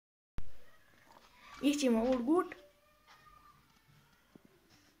Ich immer gut.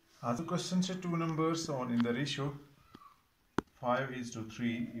 Also question set two numbers on in the ratio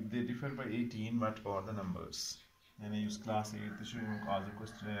 5:3. If they differ by 18, what are the numbers? And I use class 8 to show you also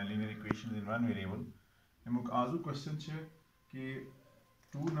question linear equations in one variable. And also question che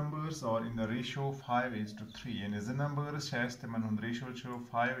two numbers are in the ratio 5:3. And is the number says the man ratio show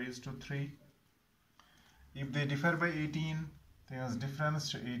 5:3. If they differ by 18, there's difference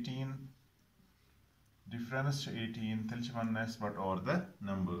to 18. Difference to 18. Tell us what are the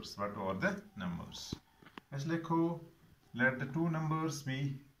numbers? What are the numbers? Let's let the two numbers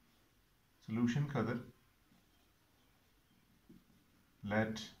be solution color.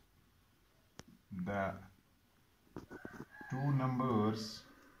 Let the two numbers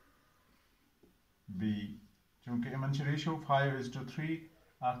be chunki ratio 5:3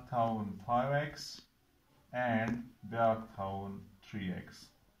 akthaun 5x and beakthaun 3x.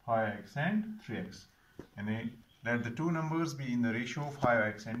 5x and 3x. And let the two numbers be in the ratio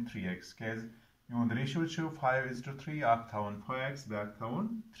 5x and 3x. Because the ratio show 5:3 akthaun 5x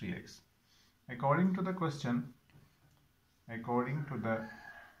beakthaun 3x. According to the question,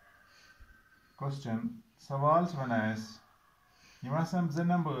 सवाल बनाएस यmas हम the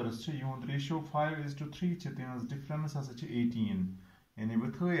numbers ch yund ratio 5:3 ch tens difference as 18 yani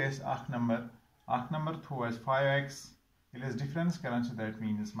buthoy as ach number tho as 5x it is difference karan ch that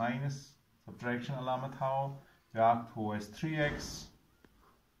means minus subtraction alamat how beak tho as 3x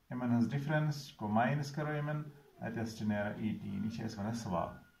iman has difference ko minus karo iman that is genera 18 ich es wana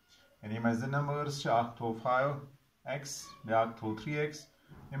sawal yani mas the numbers ch ach tho 5x beak tho 3x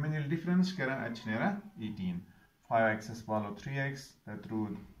iman difference karan ach genera 18 5x is follow 3x that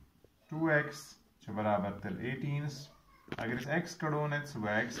root 2x च बराबर tel 18 अगर इस x कड़ोन है so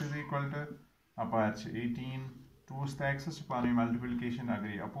x is equal to upon 18 2 is the x is upon multiplication अगर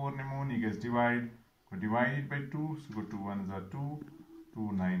ये अपोर निमो ये gets divided by 2 so go 2 1 is our 2 2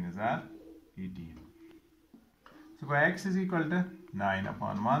 9 is our 18 so go x is equal to 9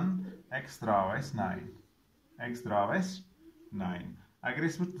 upon 1 x draw is 9 x draw is 9 अगर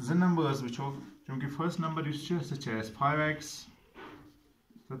इस the numbers which of क्योंकि first number is such as 5x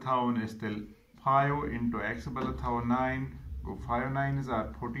so thousand is still 5 into x bala 9 go 5 9 is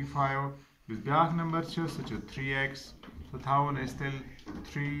our 45 this back number such as 3x so thousand is still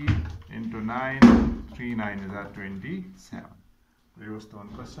 3 into 9 3 9 is our 27 so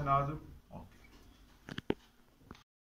question also okay